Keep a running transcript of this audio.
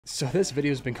So this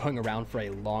video has been going around for a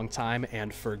long time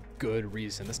and for good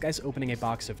reason. This guy's opening a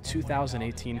box of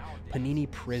 2018 Panini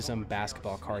Prizm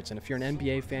basketball cards. And if you're an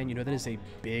NBA fan, you know that is a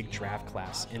big draft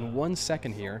class. In 1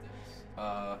 second here,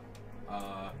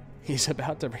 he's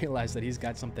about to realize that he's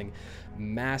got something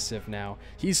massive now.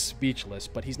 He's speechless,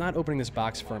 but he's not opening this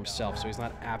box for himself, so he's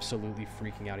not absolutely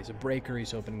freaking out. He's a breaker.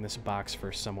 He's opening this box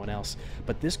for someone else.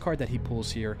 But this card that he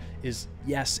pulls here is,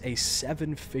 yes, a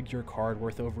 7-figure card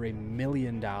worth over $1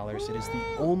 million. It is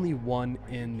the only one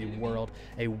in the world,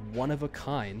 a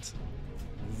one-of-a-kind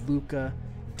Luka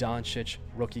Doncic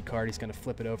rookie card. He's going to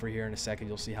flip it over here in a second.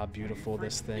 You'll see how beautiful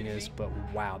this thing is. But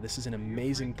wow, this is an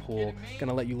amazing pull. Going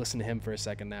to let you listen to him for a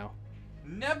second now.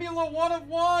 Nebula 1 of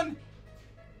 1.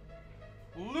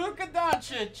 Luka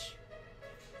Doncic.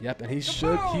 Yep, and he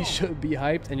should be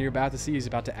hyped, and you're about to see he's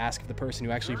about to ask if the person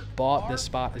who actually bought this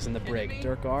spot is in the break.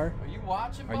 Dirk R,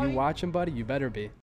 Are you watching, buddy? You better be.